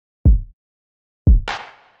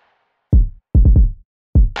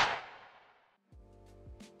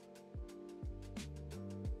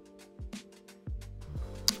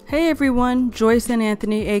Hey everyone, Joyce-Anne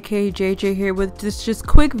Anthony aka JJ here with this just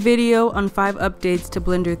quick video on 5 updates to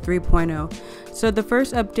Blender 3.0. So the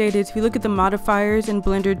first update is if you look at the modifiers in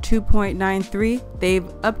Blender 2.93, they've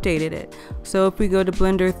updated it. So if we go to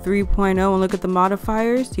Blender 3.0 and look at the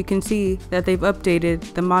modifiers, you can see that they've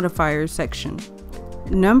updated the modifiers section.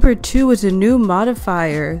 Number 2 is a new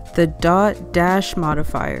modifier, the Dash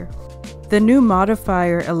Modifier. The new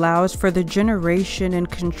modifier allows for the generation and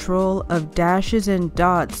control of dashes and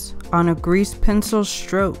dots on a grease pencil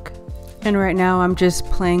stroke. And right now I'm just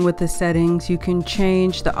playing with the settings. You can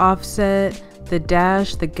change the offset, the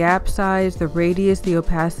dash, the gap size, the radius, the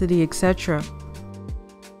opacity, etc.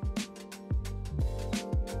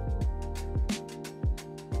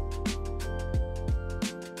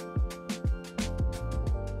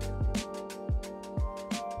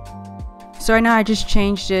 So right now I just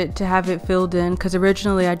changed it to have it filled in because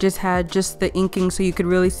originally I just had the inking so you could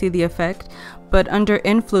really see the effect. But under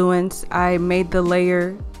influence I made the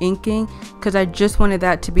layer inking because I just wanted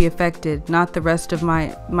that to be affected, not the rest of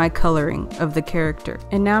my coloring of the character.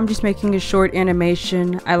 And now I'm just making a short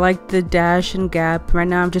animation. I like the dash and gap. Right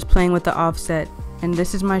now I'm just playing with the offset. And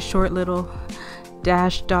this is my short little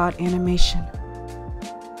dash dot animation.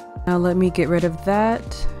 Now let me get rid of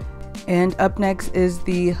that. And up next is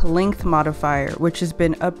the length modifier, which has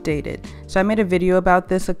been updated. So I made a video about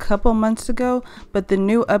this a couple months ago, but the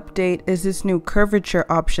new update is this new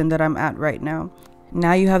curvature option that I'm at right now.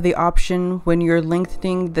 Now you have the option when you're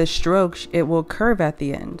lengthening the strokes, it will curve at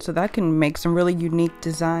the end. So that can make some really unique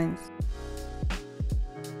designs.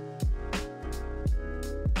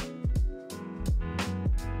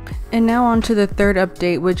 And now on to the third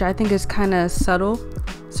update, which I think is kind of subtle.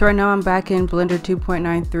 So right now I'm back in Blender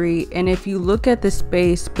 2.93, and if you look at the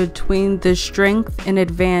space between the strength and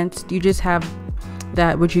advanced, you just have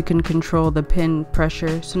that which you can control the pin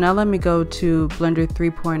pressure. So now let me go to Blender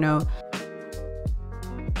 3.0.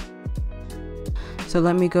 So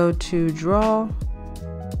let me go to draw, and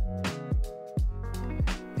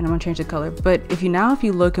I'm gonna change the color. But if you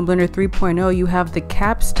look in Blender 3.0, you have the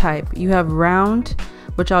caps type. You have round,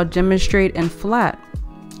 which I'll demonstrate, and flat.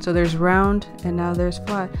 So there's round and now there's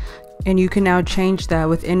flat. And you can now change that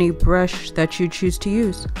with any brush that you choose to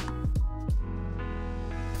use.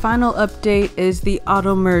 Final update is the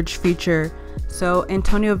Automerge feature. So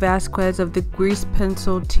Antonio Vasquez of the Grease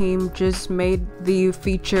Pencil team just made the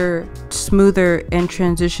feature smoother and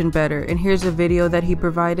transition better. And here's a video that he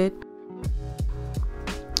provided.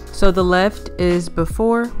 So the left is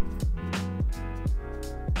before.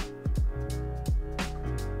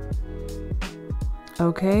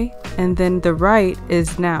 Okay, and then the right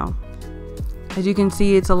is now. As you can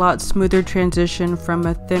see, it's a lot smoother transition from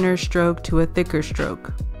a thinner stroke to a thicker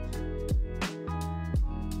stroke.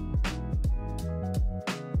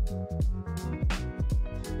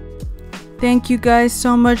 Thank you guys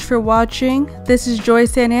so much for watching. This is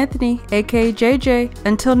Joyce-Anne Anthony, aka JJ.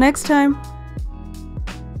 Until next time.